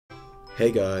Hey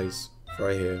guys,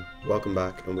 Fry here, welcome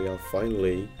back, and we are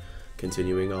finally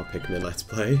continuing our Pikmin Let's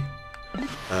Play.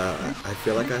 I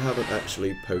feel like I haven't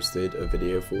actually posted a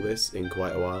video for this in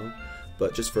quite a while,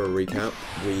 but just for a recap,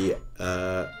 we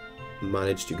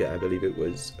managed to get, I believe it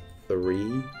was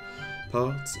 3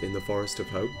 parts in the Forest of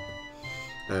Hope,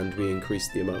 and we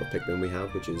increased the amount of Pikmin we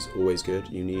have, which is always good.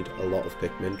 You need a lot of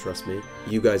Pikmin, trust me.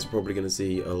 You guys are probably going to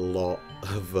see a lot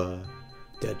of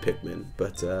dead Pikmin,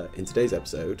 but in today's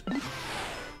episode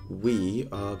we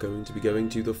are going to be going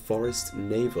to the Forest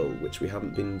Navel, which we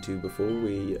haven't been to before.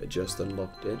 We just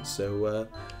unlocked it, so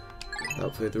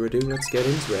without further ado, let's get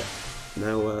into it.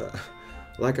 Now,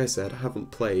 like I said, I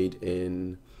haven't played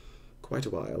in quite a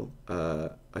while.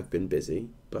 I've been busy,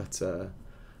 but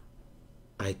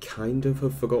I kind of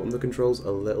have forgotten the controls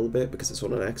a little bit because it's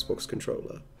on an Xbox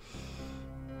controller.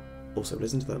 Also,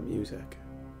 listen to that music.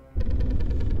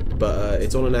 But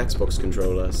it's on an Xbox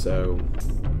controller, so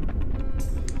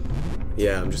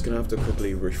yeah, I'm just gonna have to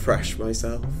quickly refresh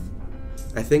myself.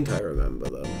 I think I remember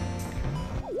them.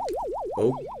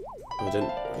 Oh, I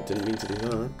didn't mean to do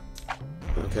that.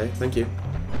 Okay, thank you.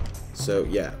 So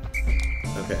yeah,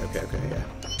 okay, yeah.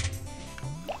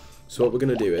 So what we're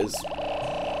gonna do is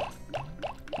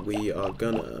we are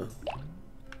gonna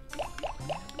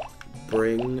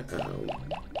bring out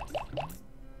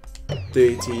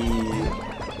 30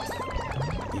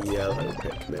 yellow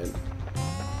Pikmin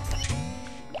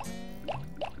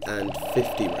and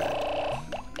 50 red.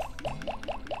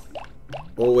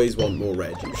 Always want more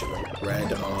red, usually.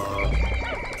 Red are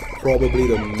probably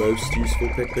the most useful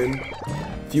Pikmin.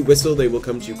 If you whistle, they will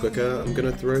come to you quicker. I'm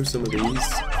going to throw some of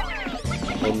these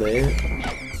on there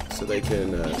so they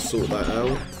can sort that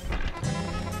out.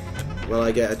 Well,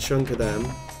 I get a chunk of them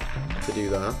to do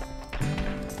that.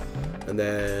 And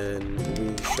then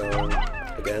we shall,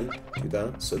 again, do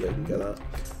that so they can get that.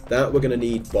 That we're going to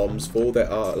need bombs for. There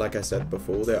are, like I said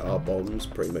before, there are bombs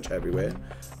pretty much everywhere.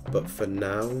 But for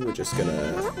now, we're just going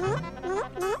to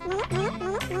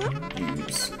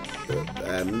use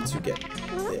them to get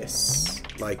this.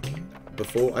 Like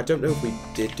before, I don't know if we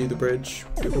did do the bridge.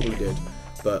 We probably did.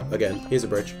 But again, here's a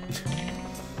bridge.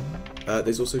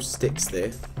 There's also sticks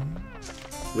there,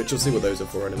 which you'll see what those are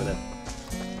for in a minute.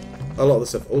 A lot of the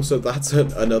stuff. Also, that's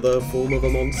another form of a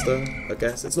monster, I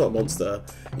guess. It's not a monster.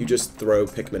 You just throw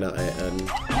Pikmin at it and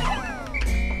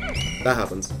that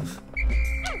happens.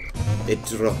 It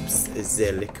drops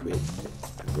the liquid.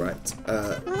 Right.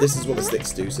 This is what the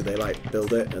sticks do. So they like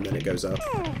build it and then it goes up.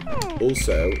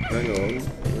 Also, hang on.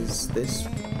 Is this?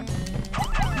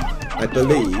 I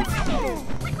believe.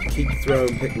 Keep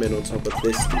throwing Pikmin on top of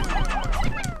this dude.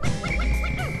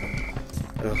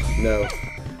 Oh no.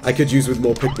 I could use with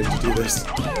more Pikmin to do this.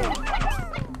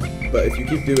 But if you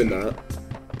keep doing that,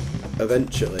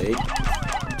 eventually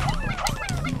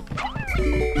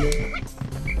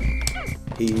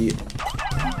he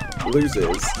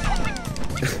loses.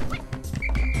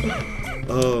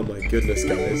 Oh my goodness,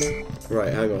 guys.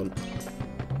 Right, hang on.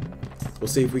 We'll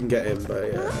see if we can get him by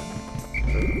I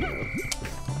don't know.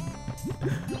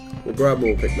 We'll grab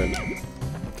more Pikmin.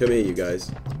 Come here, you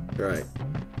guys. Right.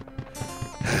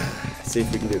 See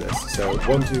if we can do this. So,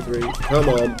 1, 2, 3, come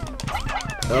on.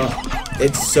 Oh,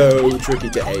 it's so tricky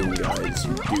to aim, guys.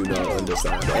 You do not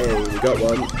understand. Hey, we got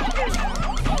one.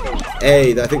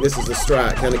 Hey, I think this is a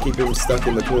strat. Kind of keep him stuck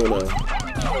in the corner.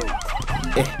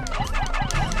 Eh.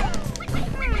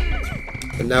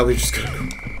 And now we've just got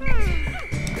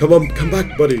to... Come on, come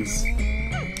back, buddies.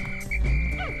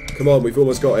 Come on, we've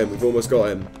almost got him. We've almost got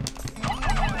him.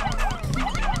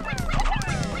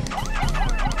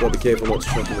 Gotta be careful not to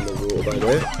chuck him in the water by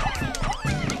there.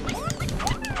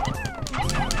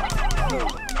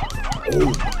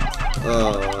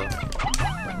 Oh.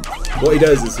 What he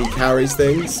does is he carries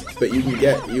things, but you can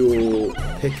get your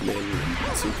Pikmin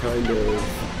to kind of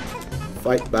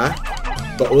fight back,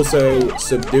 but also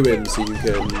subdue him so you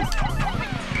can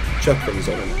chuck things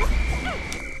on him.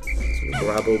 So we'll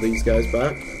grab all these guys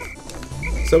back.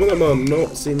 Some of them are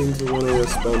not seeming to want to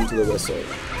respond to the whistle.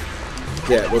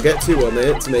 Yeah, we'll get 2 on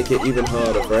there to make it even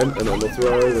harder for him, and then we'll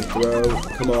throw and throw.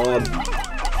 Come on.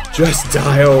 Just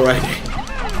die already.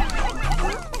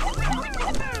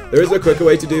 There is a quicker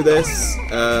way to do this,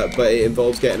 but it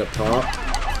involves getting a part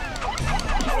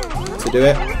to do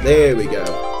it. There we go.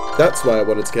 That's why I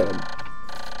wanted to kill him.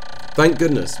 Thank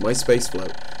goodness, my space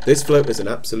float. This float is an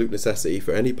absolute necessity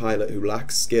for any pilot who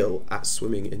lacks skill at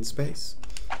swimming in space.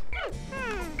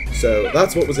 So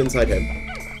that's what was inside him.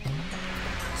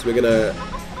 So we're gonna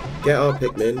get our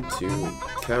Pikmin to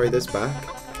carry this back.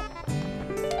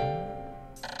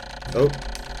 Oh,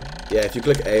 yeah, if you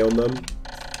click A on them,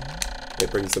 it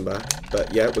brings them back.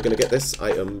 But yeah, we're going to get this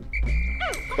item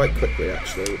quite quickly,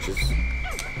 actually, which is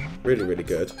really, really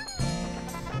good.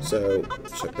 So,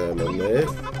 check them on there.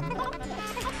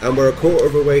 And we're a quarter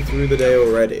of a way through the day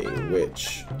already,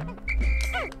 which,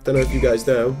 don't know if you guys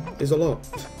know, is a lot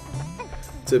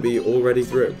to be already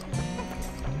through.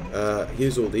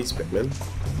 Here's all these Pikmin.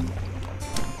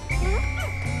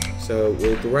 So,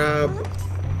 we'll grab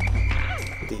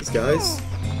these guys.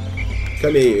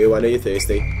 Come here, you. I know you're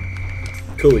thirsty.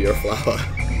 Cool, you're a flower.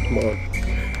 Come on.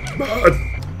 Come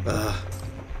on!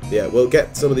 Yeah, we'll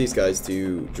get some of these guys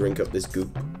to drink up this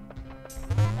goop.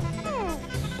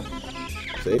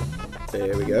 See?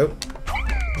 There we go.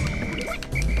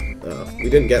 We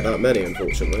didn't get that many,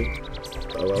 unfortunately.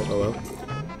 Oh well, oh well.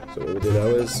 So what we'll do now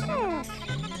is...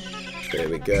 There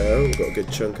we go. We've got a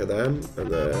good chunk of them.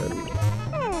 And then...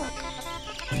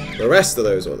 The rest of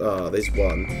those ones... Ah, there's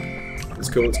one. It's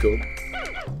cool, it's cool.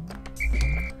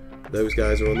 Those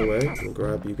guys are on the way. We'll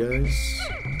grab you guys.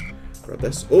 Grab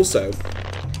this. Also,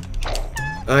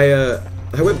 I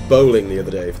went bowling the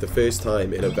other day for the first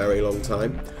time in a very long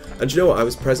time. And do you know what? I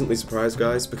was pleasantly surprised,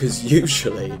 guys, because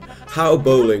usually how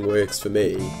bowling works for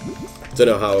me, I don't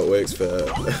know how it works for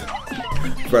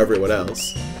for everyone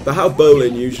else, but how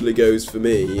bowling usually goes for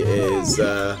me is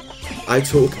I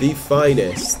talk the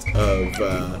finest of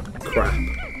crap.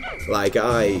 Like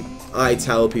I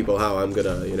tell people how I'm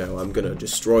gonna, you know, I'm gonna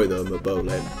destroy them at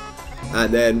bowling,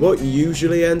 and then what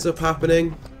usually ends up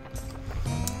happening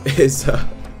is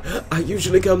I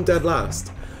usually come dead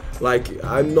last. Like,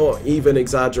 I'm not even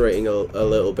exaggerating a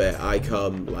little bit. I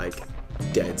come, like,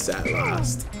 dead set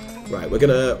last. Right, we're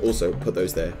gonna also put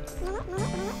those there.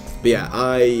 But yeah,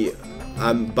 I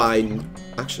am by no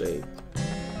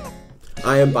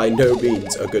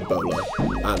means a good bowler,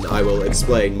 and I will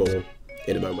explain more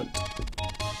in a moment.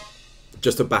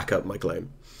 Just to back up my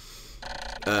claim.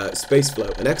 Space flow.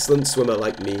 An excellent swimmer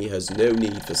like me has no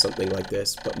need for something like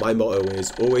this, but my motto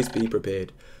is always be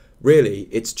prepared. Really,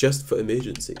 it's just for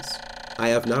emergencies. I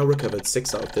have now recovered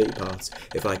 6 out of 30 parts.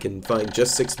 If I can find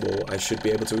just 6 more, I should be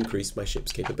able to increase my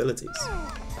ship's capabilities.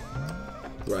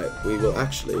 Right, we will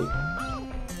actually...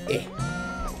 We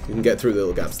can get through the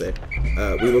little gaps there.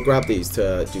 We will grab these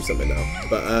to do something now.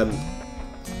 But,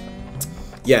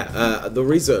 yeah, the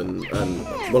reason, and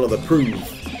one of the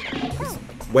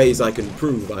ways I can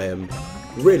prove I am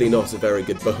really not a very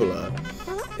good bowler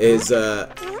is,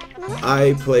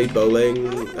 I played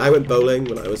bowling. I went bowling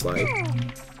when I was like,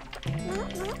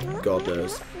 God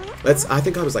knows. I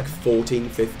think I was like 14,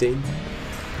 15.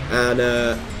 And,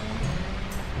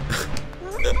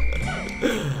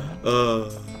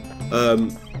 oh,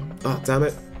 damn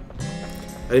it.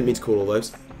 I didn't mean to call all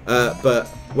those. But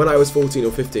when I was 14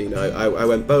 or 15, I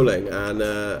went bowling,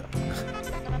 and,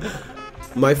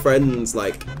 my friend's,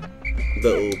 like,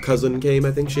 little cousin came,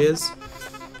 I think she is.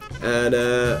 And,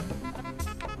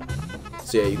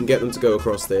 so yeah, you can get them to go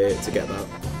across there to get that.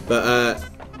 But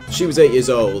she was 8 years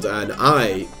old, and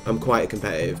I am quite a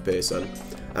competitive person,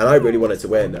 and I really wanted to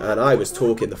win. And I was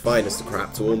talking the finest of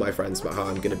crap to all my friends about how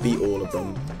I'm going to beat all of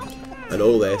them, and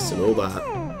all this and all that.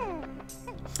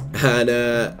 And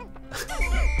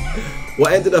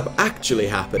what ended up actually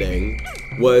happening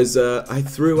was I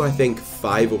threw, I think,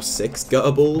 5 or 6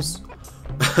 gutter balls,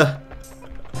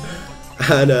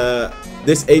 and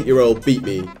this 8-year-old beat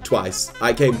me twice.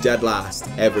 I came dead last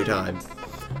every time.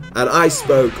 And I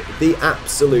spoke the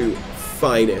absolute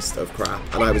finest of crap,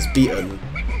 and I was beaten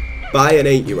by an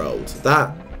 8-year-old.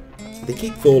 They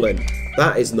keep falling.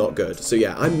 That is not good. So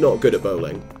yeah, I'm not good at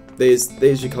bowling.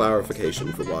 There's your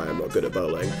clarification for why I'm not good at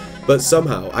bowling. But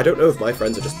somehow, I don't know if my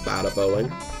friends are just bad at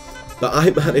bowling, but I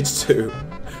managed to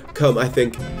come, I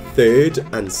think, 3rd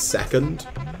and 2nd,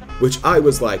 which I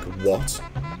was like, what?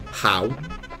 How?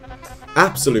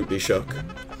 Absolutely shook.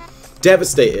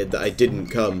 Devastated that I didn't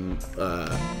come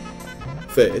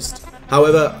first.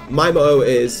 However, my motto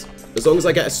is, as long as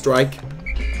I get a strike,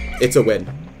 it's a win.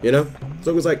 You know? As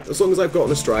long as I've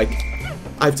gotten a strike,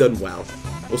 I've done well.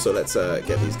 Also, let's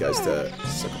get these guys to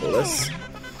suck all this.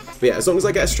 But yeah, as long as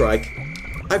I get a strike,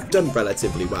 I've done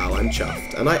relatively well. I'm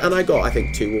chuffed. And I got, I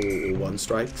think, 2 or 1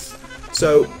 strikes.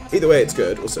 So, either way, it's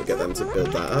good. Also, get them to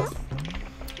build that up.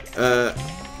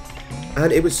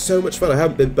 And it was so much fun. I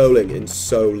haven't been bowling in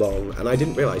so long, and I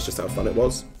didn't realise just how fun it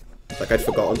was. Like, I'd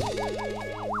forgotten.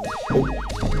 Oh.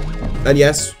 And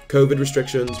yes, COVID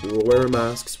restrictions. We were wearing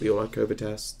masks. We all had COVID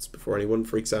tests before anyone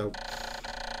freaks out.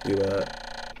 We were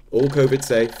all COVID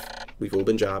safe. We've all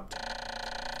been jabbed.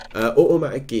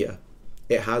 Automatic gear.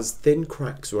 It has thin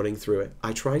cracks running through it.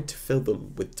 I tried to fill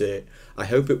them with dirt. I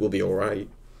hope it will be alright.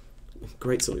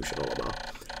 Great solution, Olimar.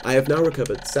 I have now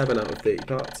recovered 7 out of 30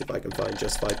 parts. If I can find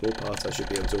just 5 more parts, I should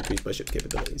be able to increase my ship's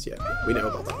capabilities. Yeah, we know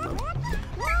about that, man.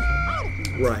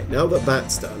 Right, now that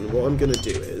that's done, what I'm going to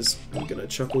do is, I'm going to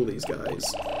chuck all these guys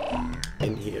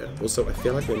in here. Also, I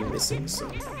feel like we're missing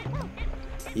some.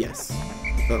 Yes.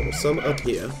 Oh, well, some up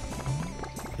here.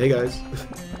 Hey, guys.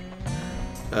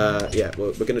 Yeah,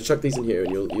 we're going to chuck these in here,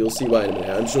 and you'll see why in a minute.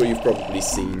 I'm sure you've probably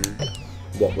seen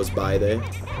what was by there.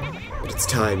 But it's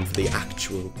time for the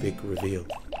actual big reveal.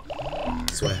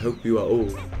 So I hope you are all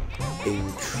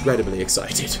incredibly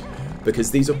excited, because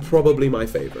these are probably my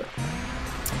favourite.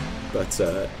 But,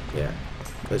 yeah,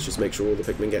 let's just make sure all the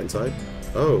Pikmin get inside.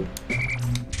 Oh,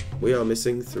 we are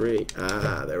missing 3.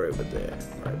 Ah, they're over there.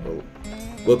 Right,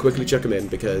 we'll quickly check them in,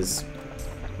 because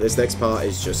this next part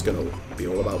is just going to be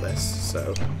all about this.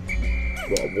 So,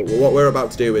 what we're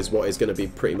about to do is what is going to be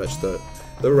pretty much the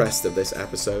rest of this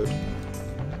episode.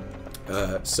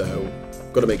 So,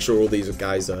 got to make sure all these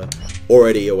guys are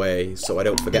already away, so I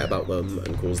don't forget about them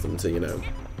and cause them to, you know,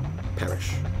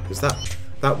 perish. Because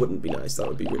that wouldn't be nice. That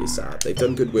would be really sad. They've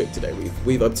done good work today.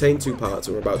 We've obtained 2 parts,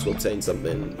 and we're about to obtain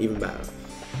something even better,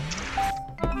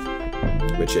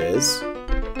 which is,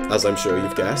 as I'm sure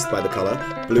you've guessed by the colour,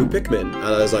 blue Pikmin,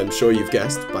 and as I'm sure you've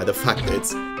guessed by the fact that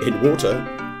it's in water.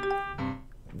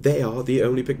 They are the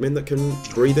only Pikmin that can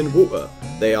breathe in water.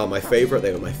 They are my favourite.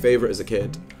 They were my favourite as a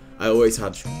kid. I always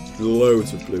had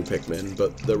loads of blue Pikmin,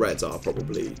 but the reds are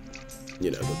probably, you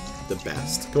know, the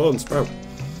best. Come on, Sprout.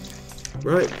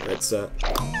 Right, let's,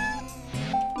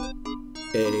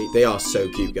 they are so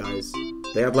cute, guys.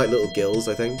 They have, like, little gills,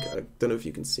 I think. I don't know if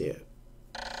you can see it.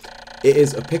 It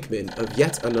is a Pikmin of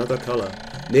yet another colour.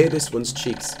 Near this one's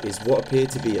cheeks is what appear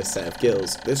to be a set of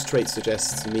gills. This trait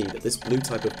suggests to me that this blue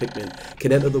type of Pikmin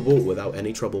can enter the water without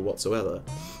any trouble whatsoever.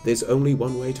 There's only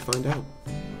one way to find out.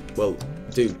 Well,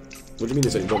 dude, what do you mean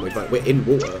there's only one way to find out? We're in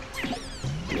water.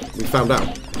 We found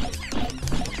out.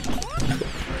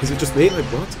 Is it just me? Like,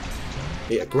 what?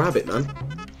 Yeah, grab it, man.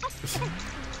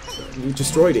 You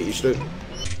destroyed it, you should have...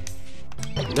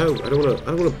 No, I don't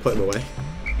wanna put him away.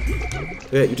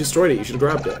 Yeah, you destroyed it, you should have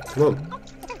grabbed it. Come on.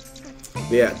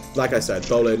 But yeah, like I said,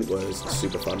 bowling was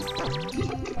super fun.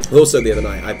 Also, the other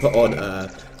night, I put on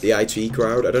the IT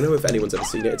Crowd. I don't know if anyone's ever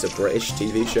seen it. It's a British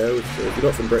TV show. If you're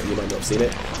not from Britain, you might not have seen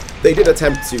it. They did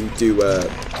attempt to do,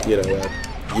 you know, a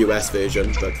US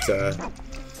version, but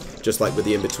just like with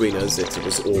the In-Betweeners, it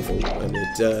was awful, and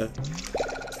it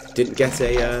didn't get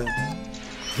a...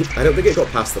 I don't think it got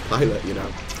past the pilot, you know.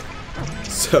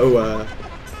 So,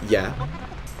 yeah.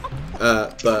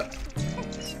 But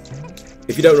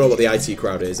if you don't know what the IT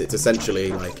Crowd is, it's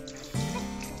essentially like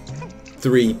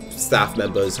 3 staff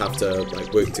members have to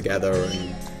like work together,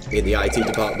 and in the IT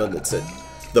department that's at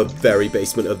the very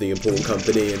basement of the important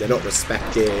company, and they're not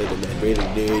respected, and they're really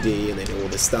nerdy, and they do all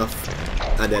this stuff,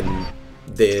 and then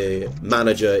the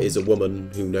manager is a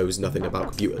woman who knows nothing about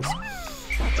computers,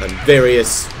 and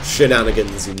various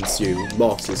shenanigans ensue.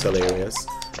 Moss is hilarious.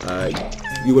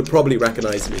 You would probably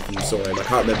recognise him if you saw him. I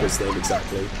can't remember his name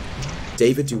exactly.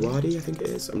 David Duardi, I think it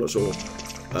is. I'm not sure.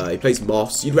 He plays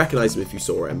Moss. You'd recognise him if you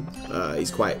saw him.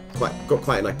 He's got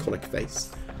quite an iconic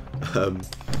face.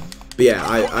 But yeah,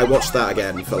 I watched that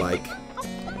again for like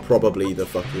probably the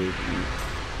fucking...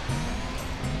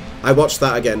 I watched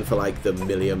that again for like the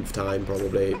millionth time,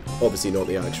 probably. Obviously not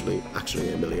the actually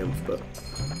a millionth, but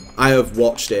I have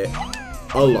watched it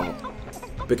a lot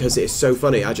because it is so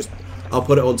funny. I'll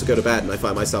put it on to go to bed and I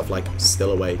find myself like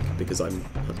still awake because I'm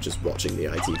just watching the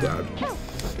IT Crowd.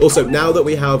 Also, now that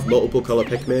we have multiple colour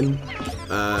Pikmin,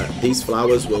 these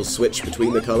flowers will switch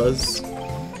between the colours,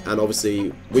 and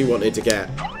obviously we wanted to get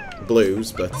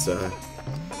blues, but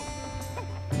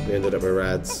we ended up with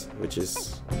reds, which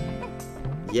is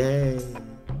yay.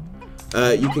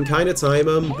 You can kind of time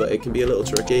them, but it can be a little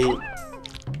tricky.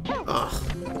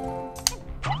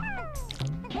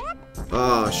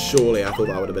 Surely I thought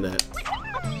that would have been it.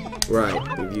 Right,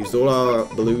 we've used all our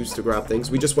blues to grab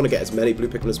things. We just want to get as many blue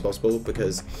Pikmin as possible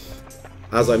because,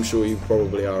 as I'm sure you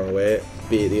probably are aware,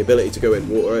 the ability to go in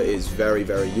water is very,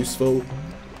 very useful.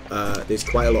 There's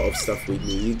quite a lot of stuff we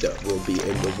need that will be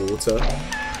in the water.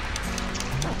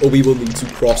 Or we will need to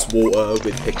cross water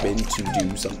with Pikmin to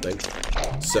do something.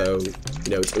 So,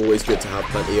 you know, it's always good to have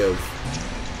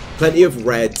plenty of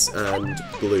reds and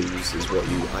blues is what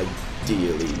you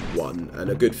ideally want, and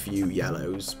a good few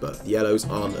yellows, but yellows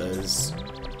aren't as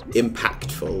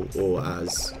impactful or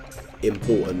as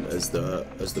important as the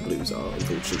blues are,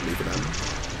 unfortunately for them.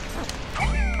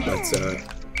 But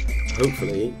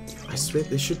hopefully, I swear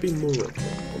there should be more of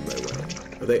them on their way.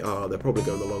 They're probably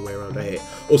going the long way around here.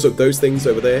 Also, those things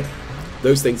over there,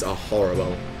 those things are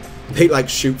horrible. They like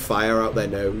shoot fire out their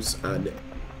nose, and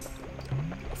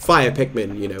fire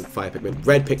Pikmin, you know,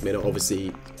 red Pikmin are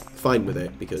obviously fine with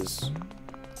it because,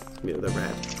 you know, they're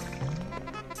red.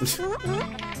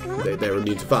 they're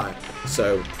immune to fire,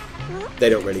 so they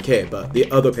don't really care, but the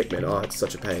other Pikmin are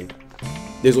such a pain.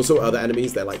 There's also other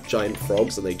enemies, they're like giant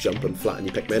frogs and they jump and flatten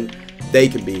your Pikmin. They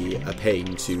can be a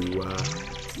pain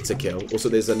to kill. Also,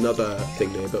 there's another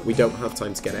thing there, but we don't have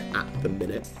time to get it at the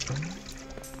minute.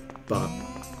 But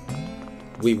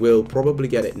we will probably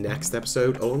get it next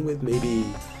episode, along with maybe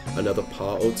another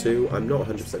part or two. I'm not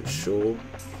 100% sure.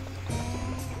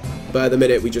 But at the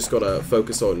minute, we just gotta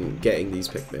focus on getting these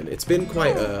Pikmin. It's been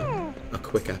quite a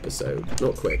quick episode.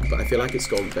 Not quick, but I feel like it's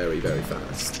gone very, very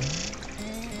fast.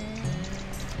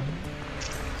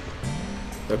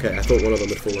 Okay, I thought one of them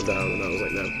had fallen down, and I was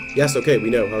like, no. Yes, okay, we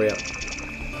know, hurry up.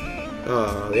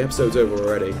 Ah, the episode's over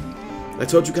already. I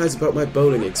told you guys about my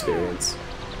bowling experience.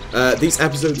 These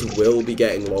episodes will be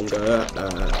getting longer.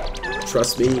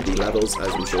 Trust me, the levels,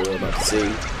 as I'm sure you're about to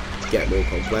see, get more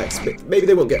complex. Maybe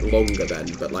they won't get longer then,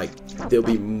 but like, there'll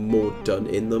be more done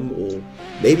in them, or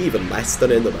maybe even less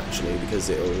done in them, actually, because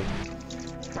it'll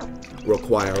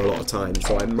require a lot of time.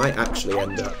 So I might actually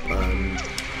end up,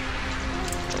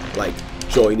 like,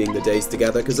 joining the days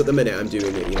together, because at the minute I'm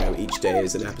doing it, you know, each day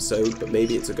is an episode, but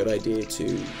maybe it's a good idea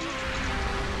to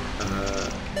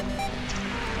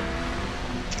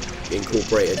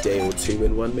incorporate a day or two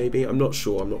in one, maybe. I'm not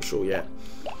sure yet.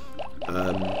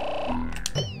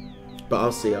 But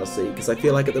I'll see, because I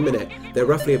feel like at the minute they're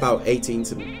roughly about 18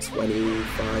 to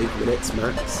 25 minutes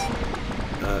max.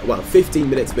 Well, 15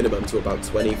 minutes minimum to about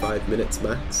 25 minutes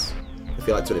max. I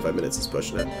feel like 25 minutes is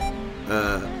pushing it.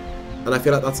 And I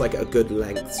feel like that's like a good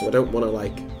length, so I don't want to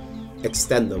like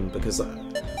extend them, because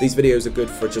these videos are good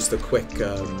for just a quick,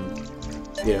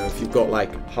 you know, if you've got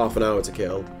like half an hour to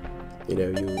kill, you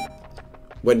know,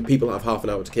 when people have half an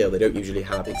hour to kill, they don't usually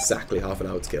have exactly half an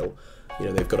hour to kill. You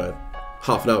know, they've got a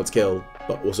half an hour to kill,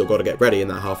 but also got to get ready in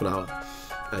that half an hour.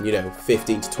 And, you know,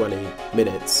 15 to 20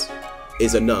 minutes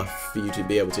is enough for you to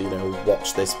be able to, you know,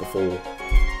 watch this before,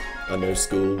 I don't know,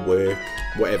 school, work,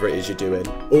 whatever it is you're doing.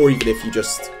 Or even if you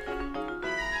just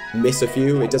miss a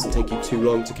few, it doesn't take you too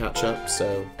long to catch up.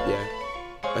 So yeah,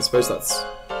 I suppose that's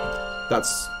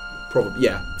probably,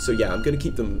 yeah. So yeah, I'm gonna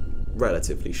keep them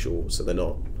relatively short, so they're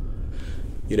not,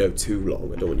 you know, too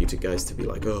long. I don't want you guys to be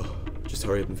like, oh, just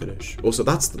hurry up and finish. Also,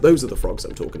 those are the frogs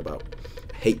I'm talking about.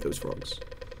 I hate those frogs.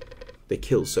 They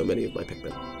kill so many of my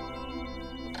Pikmin.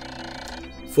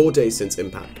 4 days since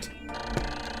impact.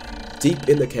 Deep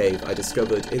in the cave I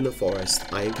discovered in the forest,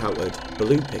 I encountered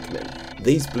blue Pikmin.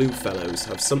 These blue fellows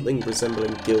have something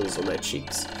resembling gills on their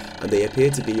cheeks, and they appear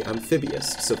to be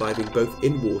amphibious, surviving both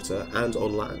in water and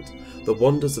on land. The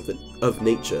wonders of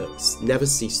nature never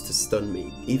cease to stun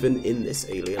me, even in this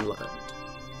alien land.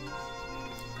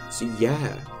 So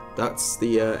yeah, that's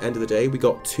the end of the day. We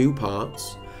got 2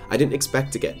 parts. I didn't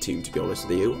expect to get 2, to be honest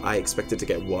with you. I expected to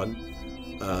get 1.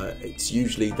 It's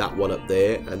usually that one up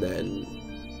there, and then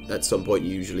at some point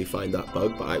you usually find that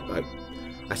bug, but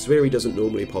I swear he doesn't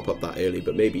normally pop up that early,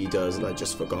 but maybe he does and I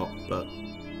just forgot. But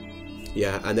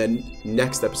yeah, and then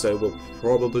next episode we'll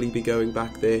probably be going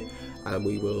back there, and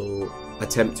we will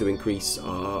attempt to increase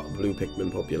our blue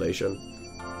Pikmin population,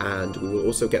 and we will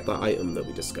also get that item that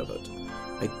we discovered.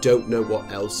 I don't know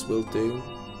what else we'll do,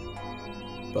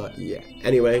 but yeah.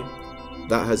 Anyway,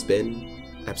 that has been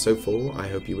episode 4. I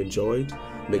hope you enjoyed.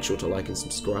 Make sure to like and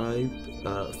subscribe,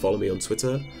 follow me on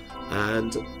Twitter,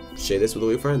 and share this with all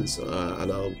your friends,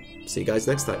 and I'll see you guys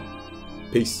next time.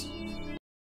 Peace.